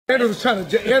Andrew was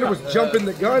Andrew was jumping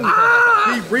the gun.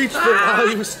 He reached it while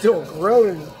he was still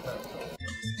grilling.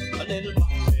 A little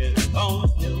boxes on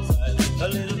the hillside. A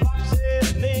little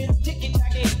boxes made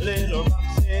ticky-tacky. Little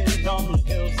boxes on the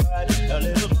hillside. A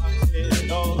little boxes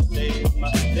on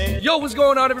the stage. Yo, what's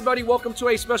going on, everybody? Welcome to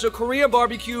a special Korean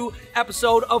barbecue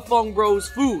episode of Fung Bros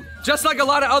Food. Just like a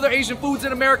lot of other Asian foods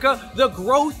in America, the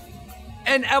growth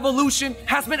and evolution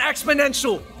has been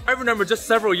exponential. I remember just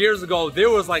several years ago, there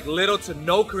was like little to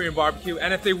no Korean barbecue,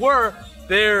 and if they were,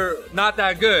 they're not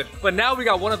that good. But now we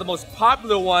got one of the most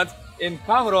popular ones in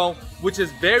Kang, which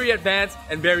is very advanced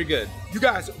and very good. You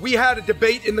guys, we had a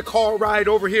debate in the car ride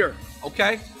over here.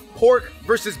 Okay? Pork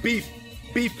versus beef.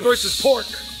 Beef versus pork.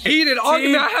 Heated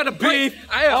argument. I had to break.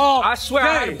 I swear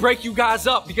I had to dang. break you guys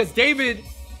up because David,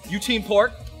 you team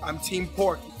pork. I'm team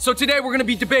pork. So today we're gonna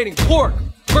be debating pork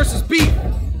versus beef.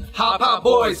 Hop hop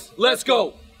boys, let's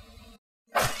go.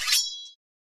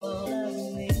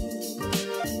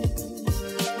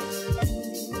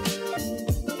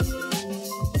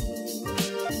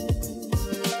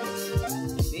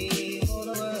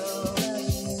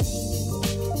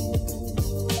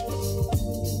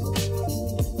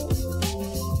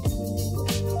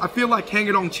 I feel like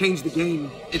Kang changed the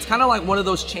game. It's kind of like one of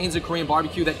those chains of Korean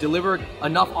barbecue that delivered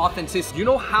enough authenticity. You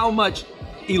know how much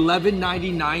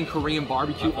 $11.99 Korean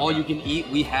barbecue all you can eat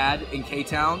we had in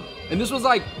K-Town? And this was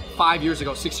like 5 years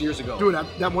ago, 6 years ago. Dude,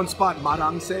 that one spot,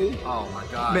 Marangse. Oh my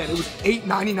god. Man, it was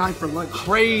 $8.99 for lunch.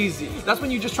 Crazy. That's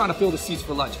when you're just trying to fill the seats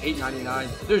for lunch,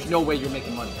 $8.99. There's no way you're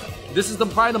making money. This is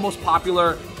probably the most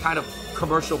popular kind of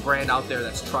commercial brand out there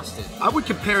that's trusted. I would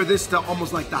compare this to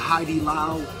almost like the Haidi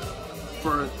Lao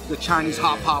for the Chinese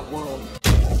hot pot world.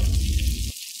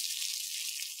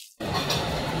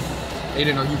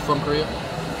 Aiden, are you from Korea?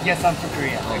 Yes, I'm from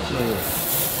Korea.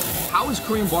 How is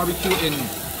Korean barbecue in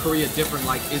Korea different?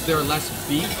 Like, is there less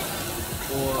beef?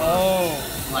 Or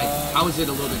like, how is it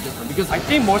a little bit different? Because I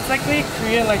think most likely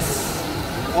Korean likes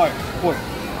pork,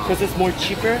 because it's more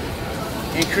cheaper.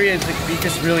 In Korea, the beef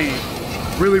is really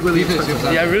Really Beef is expensive.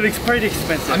 expensive. yeah, really it's pretty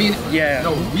expensive. I mean, yeah,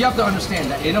 no, we have to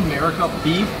understand that in America,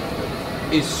 beef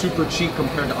is super cheap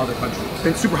compared to other countries.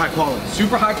 And super high quality.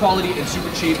 Super high quality and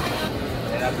super cheap.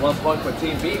 And that's one point for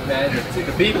Team Beef, man.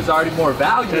 The beef is already more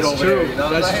valued over there, you know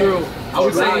what I'm That's saying? true. I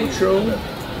would say True.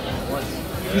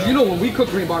 because you know when we cook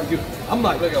Korean barbecue, I'm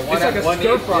like, Look at it's like a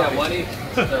stir fry. Yeah, one each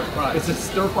stir fry. It's a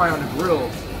stir fry on the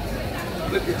grill.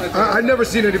 I've never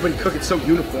seen anybody cook it so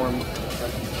uniform.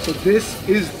 So this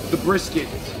is the brisket.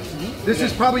 This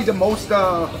is probably the most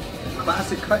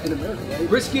classic cut in America, right?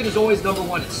 Brisket is always number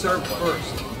one. It's served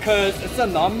first. because it's a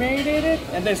non-marinated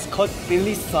and then it's cut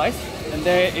thinly sliced and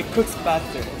then it cooks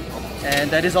faster. And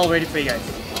that is all ready for you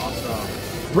guys.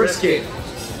 Awesome. Brisket.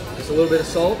 Just a little bit of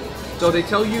salt. So they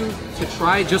tell you to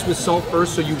try it just with salt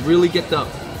first so you really get the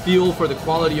feel for the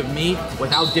quality of meat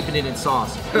without dipping it in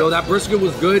sauce. Yo, that brisket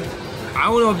was good. I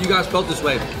don't know if you guys felt this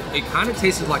way. It kind of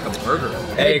tasted like a burger.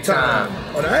 Egg time.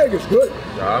 Oh, the egg is good.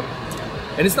 Rob.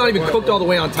 And it's not even cooked all the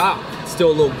way on top. It's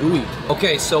still a little gooey.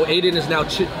 Okay, so Aiden is now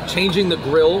changing the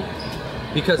grill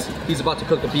because he's about to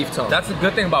cook the beef tongue. That's the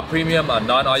good thing about premium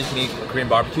non-all-you-can-eat Korean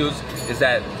barbecues is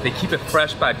that they keep it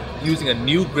fresh by using a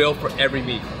new grill for every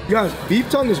meat. You guys, beef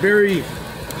tongue is very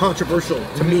controversial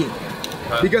to me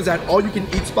because at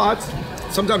all-you-can-eat spots,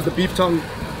 sometimes the beef tongue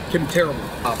can be terrible.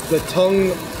 The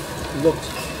tongue looked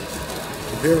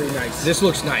very nice. This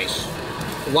looks nice.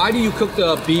 Why do you cook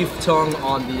the beef tongue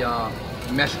on the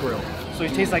mesh grill? So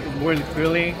it tastes like more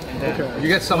grilling and then Okay. You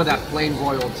get some of that plain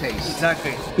royal taste.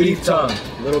 exactly. Beef tongue.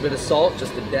 A little bit of salt,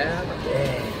 just a dab.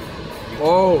 Yeah.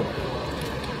 Oh.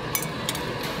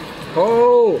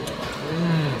 Oh.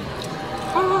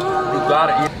 You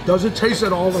gotta eat. Does it taste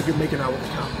at all like you're making out with a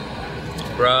cow?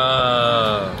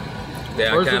 Bruh.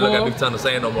 Yeah, First I can't of look all- at Beef Tongue the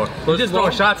same no more. You First just of all-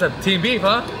 throwing shots at Team Beef,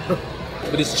 huh?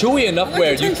 But it's chewy enough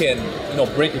where you can, you know,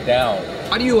 break it down.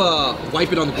 How do you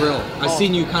wipe it on the grill? I've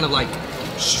seen you kind of like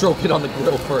stroke it on the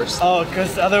grill first. Oh,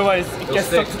 because otherwise it gets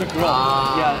stick. stuck to the grill.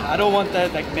 Ah. Yeah, I don't want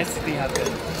that like messy thing happen.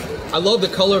 I love the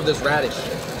color of this radish.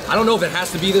 I don't know if it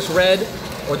has to be this red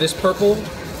or this purple,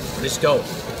 but it's dope.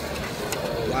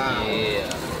 Wow. Yeah.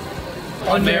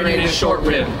 Unmarinated short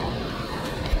rib.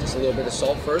 Just a little bit of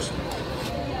salt first.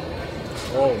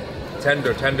 Oh.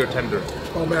 Tender, tender, tender.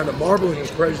 Oh man, the marbling is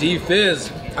crazy.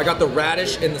 D-Fizz. I got the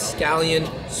radish and the scallion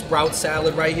sprout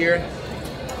salad right here.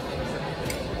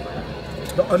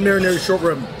 The unmarinated short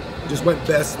rib just went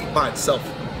best by itself.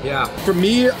 Yeah. For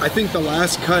me, I think the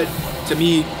last cut, to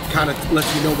me, kind of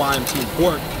lets me know why I'm team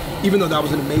pork. Even though that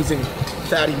was an amazing,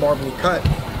 fatty, marbly cut,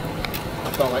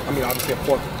 I felt like, I mean, obviously a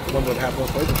pork one would have more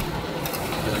flavor.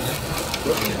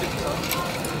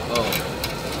 Oh.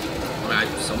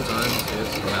 Sometimes,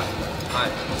 yes. Yeah.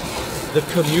 Alright. The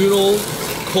communal,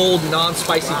 cold,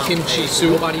 non-spicy kimchi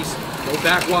soup. Nobody's, no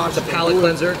backwash, a palate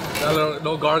cleanser.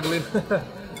 No gargling.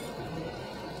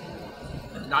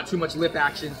 Not too much lip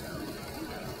action.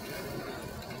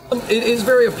 It is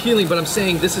very appealing, but I'm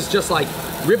saying this is just like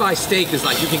ribeye steak is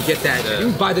like you can get that. Yeah. You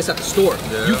can buy this at the store.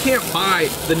 Yeah. You can't buy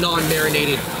the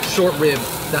non-marinated short rib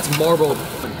that's marbled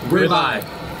ribeye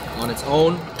on its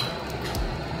own.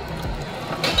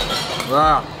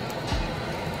 Wow.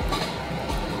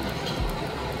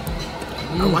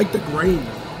 I like the grain.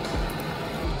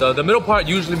 The middle part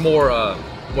usually more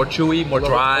chewy, more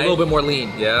dry. A little bit more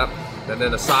lean. Yeah. And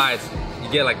then the sides, you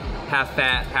get like half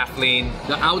fat, half lean.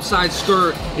 The outside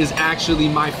skirt is actually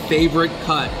my favorite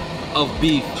cut of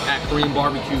beef at Korean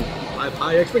barbecue. I have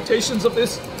high expectations of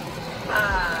this.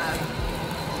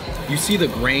 You see the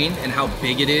grain and how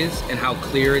big it is and how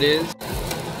clear it is.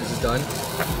 This is done.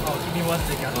 Oh, give me 1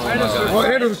 second. Oh my God. Oh,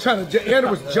 Andrew was Andrew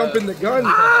was jumping the gun.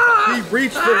 He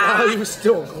reached it while he was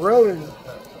still grilling.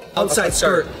 Outside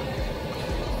skirt.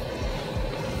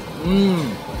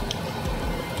 Mmm.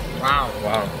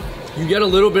 Wow. You get a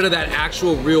little bit of that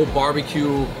actual real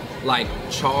barbecue, like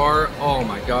char. Oh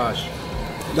my gosh.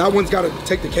 That one's got to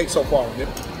take the cake so far.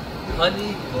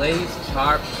 Honey, glaze,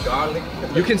 char, garlic.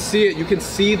 You can see it. You can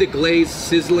see the glaze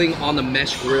sizzling on the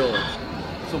mesh grill.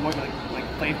 So more like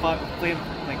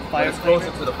fire It's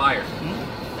closer to the fire.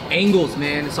 Angles,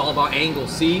 man. It's all about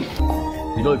angles. See?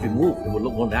 You know, if you move, it will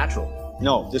look more natural.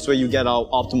 No, this way you get our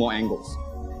optimal angles.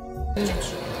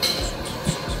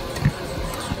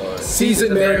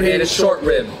 Seasoned marinated short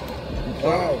rib.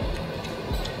 Wow.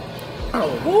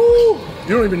 Oh, woo!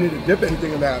 You don't even need to dip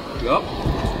anything in that. Yup.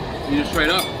 You just straight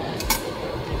up.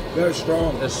 Very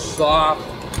strong. It's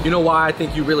soft. You know why I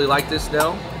think you really like this,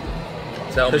 Del?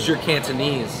 Because you're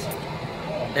Cantonese.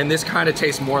 And this kind of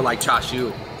tastes more like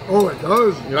chashu. Oh, it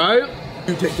does. Right?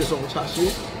 You take this over chashu?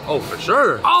 Oh, for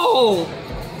sure. Oh!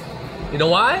 You know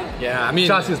why? Yeah, I mean...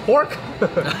 Chashu's pork.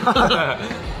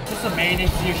 Just a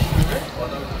mayonnaise here,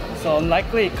 sugar. So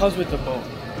unlikely it comes with the bone.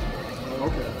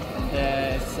 Okay.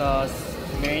 Yeah, it's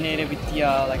marinated with the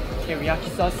like teriyaki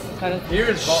sauce kind of.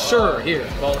 Here's Here.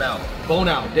 bone out. Bone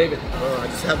out, David. I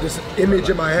just have this image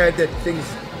in my head that things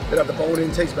that have the bone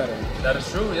in taste better. That is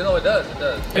true. You know it does. It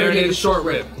does. Marinated short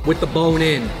rib with the bone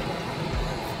in.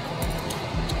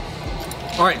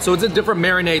 All right, so it's a different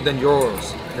marinade than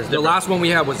yours. The last one we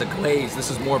had was a glaze. This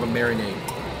is more of a marinade.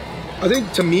 I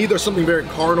think to me there's something very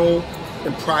carnal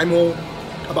and primal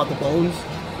about the bones,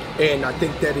 and I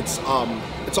think that it's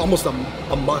almost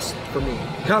a must for me.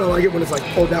 Kind of like it when it's like,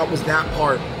 oh, that was that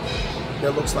part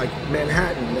that looks like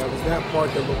Manhattan. That was that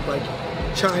part that looked like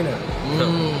China.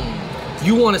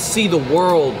 You want to see the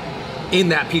world in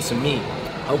that piece of meat.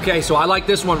 Okay, so I like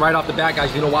this one right off the bat,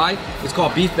 guys. You know why? It's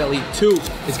called beef belly. 2,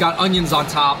 it's got onions on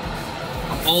top.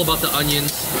 I'm all about the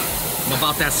onions. I'm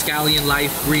about that scallion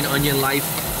life, green onion life.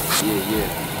 Yeah.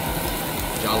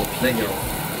 Jalapeno.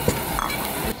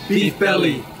 Beef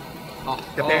belly. Oh,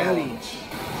 The belly.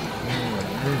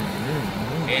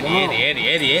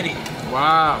 Eddie.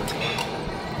 Wow.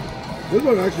 This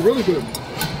one's actually really good.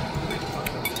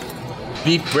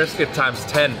 Beef brisket times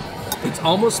 10. It's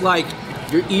almost like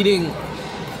you're eating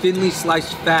thinly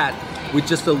sliced fat with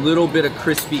just a little bit of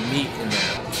crispy meat in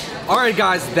there. All right,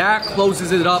 guys, that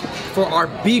closes it up for our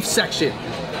beef section.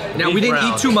 Now, Beef we didn't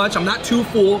round. eat too much. I'm not too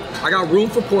full. I got room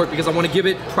for pork because I want to give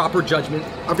it proper judgment.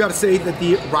 I've got to say that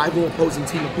the rival opposing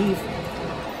team of beef,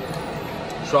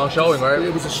 Strong showing, right?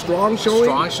 it was a strong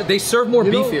showing. They serve more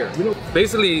You know- beef here. You know,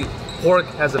 Basically, pork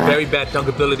has a very bad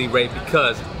dunkability rate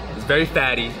because it's very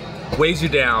fatty, weighs you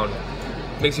down,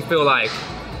 makes you feel like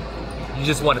you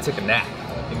just want to take a nap,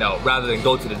 you know, rather than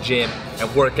go to the gym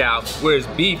and work out. Whereas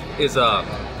beef is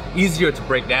easier to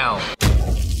break down.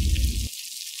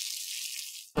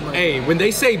 Hey, when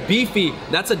they say beefy,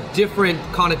 that's a different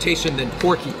connotation than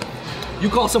porky. You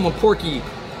call someone porky,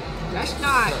 that's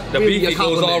not The really beefy a goes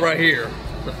compliment. all right here.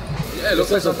 Yeah, it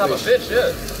looks like some type of fish, yeah.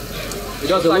 It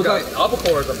does. It looks like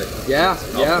albacore or something. yeah.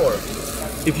 Albacore.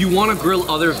 If you want to grill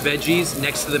other veggies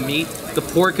next to the meat, the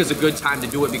pork is a good time to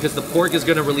do it because the pork is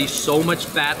going to release so much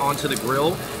fat onto the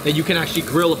grill that you can actually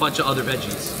grill a bunch of other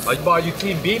veggies. Are you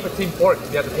team beef or team pork?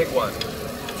 You have to pick one.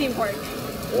 Team pork.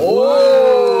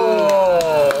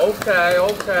 Oh,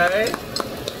 okay.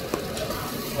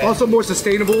 also more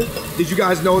sustainable. Did you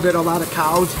guys know that a lot of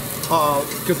cows,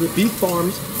 because of the beef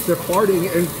farms, they're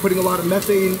farting and putting a lot of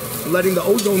methane, letting the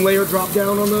ozone layer drop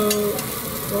down on the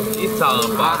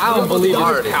I don't believe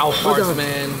hard. it's cow farts, Okay.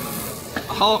 man.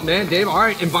 Oh, man, Dave, all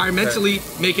right, environmentally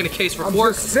making a case for I'm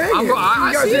pork. just saying. I You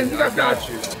guys see it. didn't- you guys Got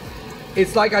you.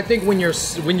 It's like, I think when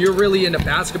you're really into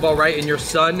basketball, right, and your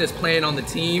son is playing on the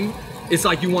team, it's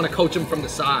like you want to coach him from the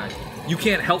side. You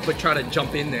can't help but try to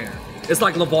jump in there. It's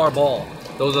like LeVar Ball.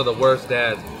 Those are the worst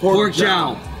dads. Pork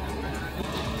chow.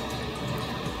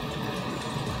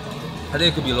 I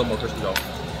think it could be a little more crispy though.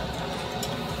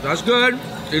 That's good.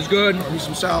 It's good. Give me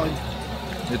some salad.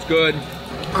 It's good.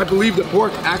 I believe the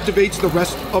pork activates the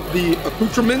rest of the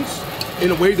accoutrements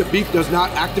in a way the beef does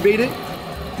not activate it.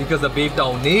 Because the beef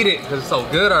don't need it, because it's so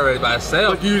good already by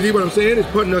itself. But you see what I'm saying? It's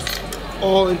putting us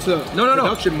all into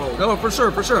production mode. No, for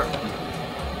sure, for sure.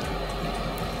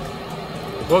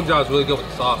 The pork chow is really good with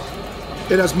the sauce.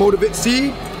 It has motivate.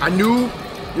 See, I knew,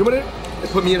 you know what it? It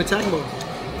put me in attack mode.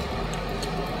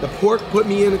 The pork put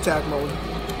me in attack mode.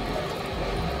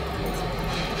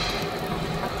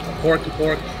 Porky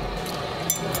pork.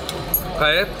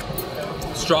 Okay.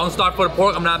 Strong start for the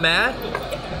pork. I'm not mad.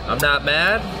 I'm not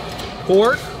mad.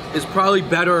 Pork is probably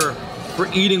better for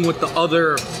eating with the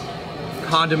other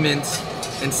condiments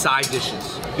and side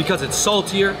dishes because it's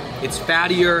saltier, it's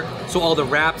fattier, so all the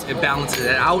wraps, it balances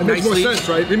it out makes nicely. more sense,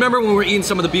 right? Remember when we were eating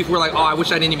some of the beef, we were like, oh, I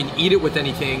wish I didn't even eat it with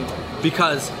anything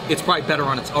because it's probably better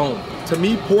on its own. To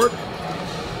me, pork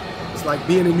is like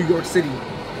being in New York City.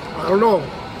 I don't know.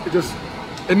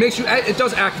 It makes you, it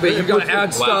does activate. You gotta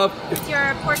add stuff. It's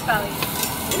your pork belly.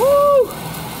 Woo!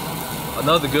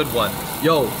 Another good one.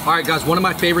 Yo, all right guys, one of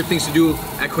my favorite things to do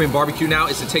at Korean barbecue now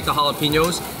is to take the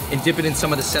jalapenos and dip it in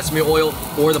some of the sesame oil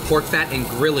or the pork fat and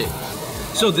grill it.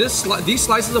 So these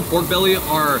slices of pork belly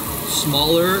are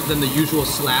smaller than the usual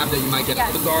slab that you might get.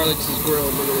 Yes. The garlic is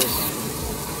grilled, look at this.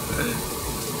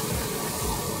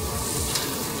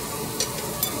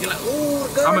 You're like, oh,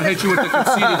 garlic. I'm gonna hit you with the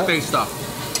conceited face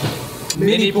stuff.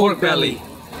 Mini pork belly.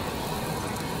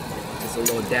 Just a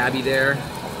little dabby there.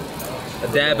 A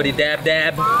dabbity dab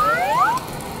dab.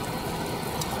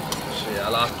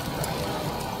 Shiala.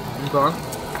 Okay.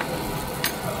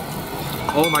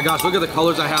 Oh my gosh, look at the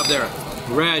colors I have there.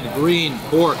 Red, green,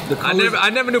 pork. The colors, I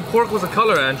never knew pork was a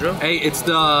color, Andrew. Hey, it's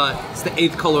the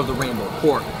 8th color of the rainbow,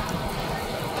 pork.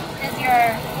 Is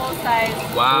your full size.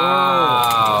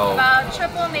 Wow. About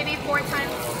triple, maybe 4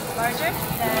 times larger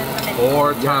than the mini.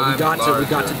 4 Yeah, times we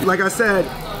got to. Like I said,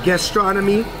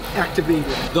 gastronomy activated.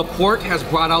 The pork has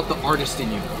brought out the artist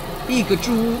in you.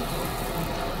 Pikachu.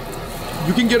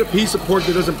 You can get a piece of pork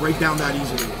that doesn't break down that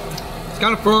easily. It's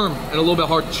kind of firm and a little bit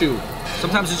hard to chew.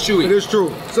 Sometimes it's chewy. It is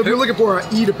true. So if you're looking for an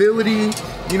eatability,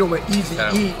 you know, an easy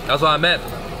eat. That's what I meant.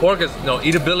 Pork is,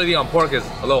 eatability on pork is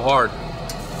a little hard.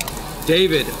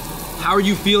 David, how are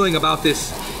you feeling about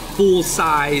this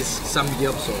full-size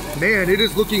samgyeopsal? Man, it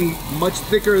is looking much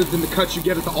thicker than the cuts you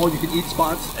get at the all-you-can-eat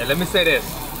spots. And let me say this.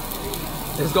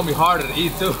 It's gonna be harder to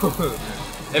eat too.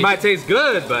 It might taste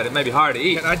good, but it may be hard to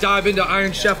eat. Can I dive into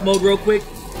Iron Chef mode real quick?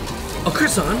 Oh,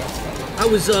 Chris-san, I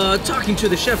was talking to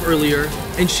the chef earlier,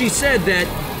 and she said that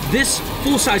this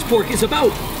full-size pork is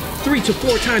about 3 to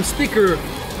 4 times thicker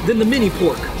than the mini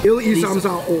pork.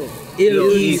 Il-i-sam-sa-o.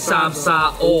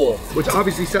 Il-i-sam-sa-o. Which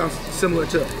obviously sounds similar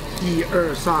to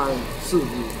I-er-san-su.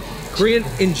 Korean,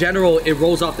 in general, it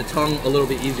rolls off the tongue a little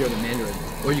bit easier than Mandarin,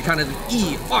 where you kind of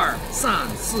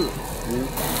I-er-san-su.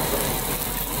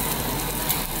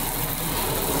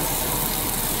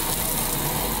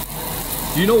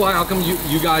 Do you know why? How come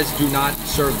you guys do not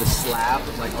serve the slab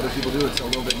like other people do? It's a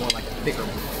little bit more like thicker.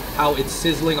 How it's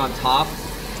sizzling on top.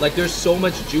 Like there's so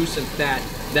much juice and fat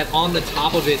that on the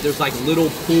top of it, there's like little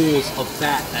pools of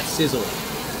fat that sizzle.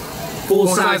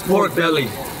 Full-size pork belly.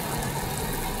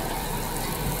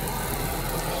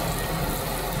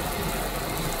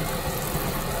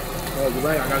 Oh, you're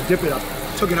right, I gotta dip it up.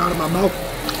 Took it out of my mouth.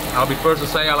 I'll be first to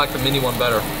say I like the mini one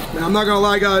better. Now, I'm not gonna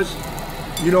lie, guys.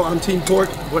 You know I'm team pork,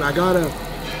 but I gotta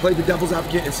play the devil's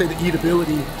advocate and say the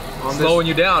eatability on this. Slowing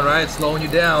you down, right? Slowing you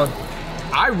down.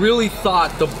 I really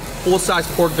thought the full-size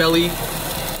pork belly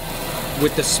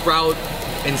with the sprout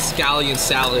and scallion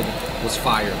salad was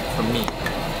fire for me.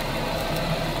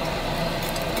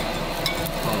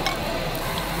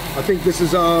 I think this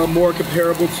is more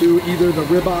comparable to either the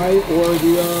ribeye or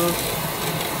the,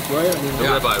 right? I mean, The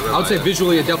ribeye, I would say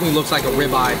visually it definitely looks like a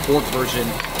ribeye pork version.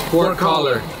 Pork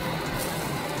collar.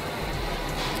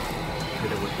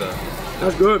 Hit it with the...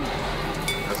 That's good.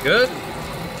 That's good.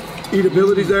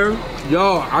 Eatability's there.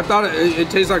 Yo, I thought it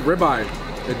tastes like ribeye.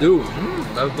 It do.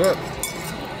 That's good.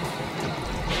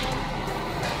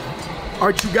 All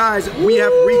right, you guys, we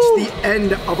have reached the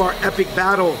end of our epic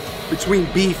battle between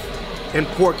beef and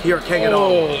pork here at Kang.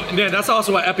 Oh, man, that's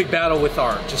also an epic battle with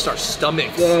our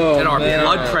stomachs and our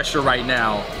blood pressure right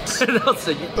now.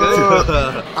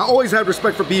 I always had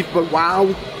respect for beef, but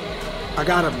wow,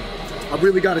 I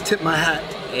really gotta tip my hat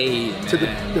to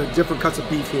the different cuts of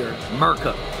beef here.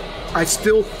 Merca. I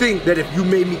still think that if you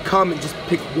made me come and just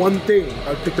pick one thing,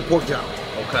 I'd pick the pork jowl.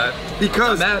 Okay.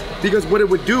 Because what it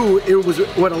would do,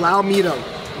 it would allow me to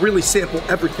really sample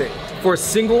everything. For a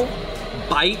single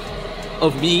bite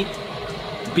of meat,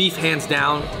 beef hands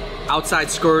down, outside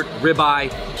skirt, ribeye,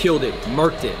 killed it,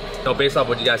 murked it. No, based off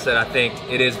what you guys said, I think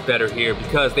it is better here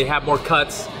because they have more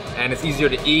cuts and it's easier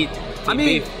to eat. I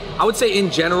mean, I would say in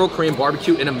general, Korean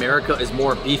barbecue in America is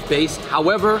more beef-based.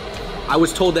 However, I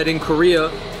was told that in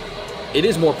Korea, it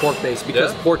is more pork-based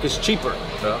because pork is cheaper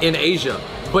in Asia.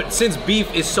 But since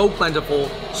beef is so plentiful,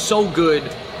 so good,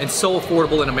 and so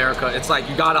affordable in America, it's like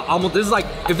you gotta almost, this is like,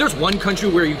 if there's one country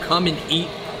where you come and eat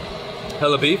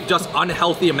hella beef, just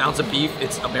unhealthy amounts of beef,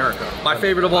 it's America. My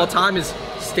favorite of all time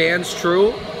stands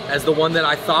true as the one that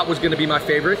I thought was gonna be my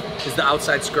favorite, is the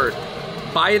outside skirt.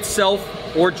 By itself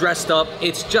or dressed up,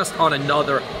 it's just on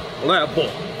another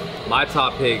level. My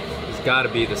top pick has gotta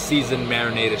be the seasoned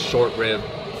marinated short rib.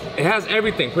 It has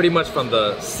everything, pretty much from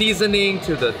the seasoning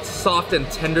to the soft and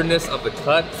tenderness of the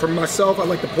cut. For myself, I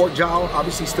like the pork jowl,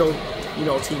 obviously still, you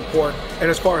know, team pork. And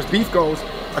as far as beef goes,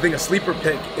 I think a sleeper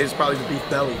pick is probably the beef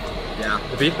belly. Yeah,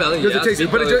 the beef belly,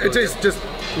 it tastes just,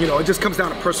 you know, it just comes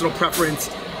down to personal preference.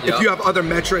 If you have other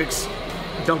metrics,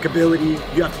 dunkability,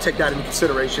 you have to take that into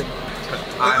consideration.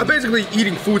 Basically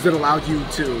eating foods that allow you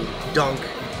to dunk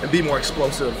and be more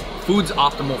explosive. Food's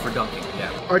optimal for dunking,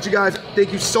 yeah. All right, you guys,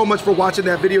 thank you so much for watching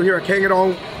that video here at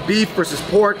Kang. Beef versus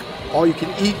pork, all you can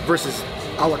eat versus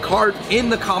a la carte. In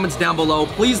the comments down below,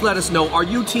 please let us know, are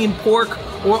you team pork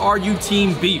or are you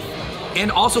team beef?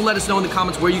 And also let us know in the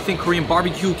comments where you think Korean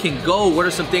barbecue can go. What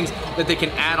are some things that they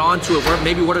can add on to it?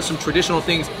 Maybe what are some traditional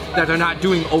things that they're not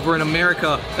doing over in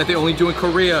America that they only do in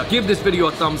Korea? Give this video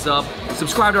a thumbs up.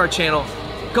 Subscribe to our channel.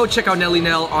 Go check out Nelly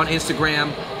Nell on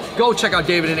Instagram. Go check out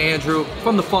David and Andrew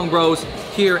from the Fung Bros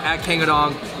here at Kang.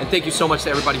 And thank you so much to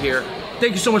everybody here.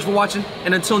 Thank you so much for watching.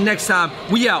 And until next time,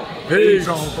 we out. Peace.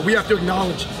 But we have to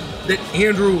acknowledge that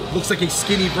Andrew looks like a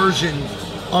skinny version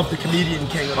of the comedian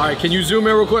Kang. All right, can you zoom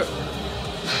in real quick?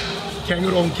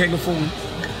 Kang Fung.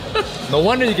 No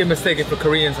wonder you get mistaken for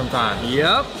Korean sometimes.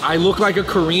 Yep, I look like a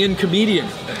Korean comedian.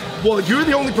 Well, you're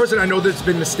the only person I know that's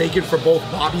been mistaken for both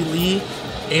Bobby Lee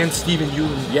and Steven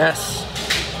Yeun. Yes.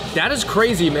 That is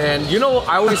crazy, man. You know,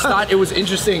 I always thought it was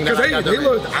interesting. Because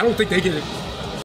I don't think they get it.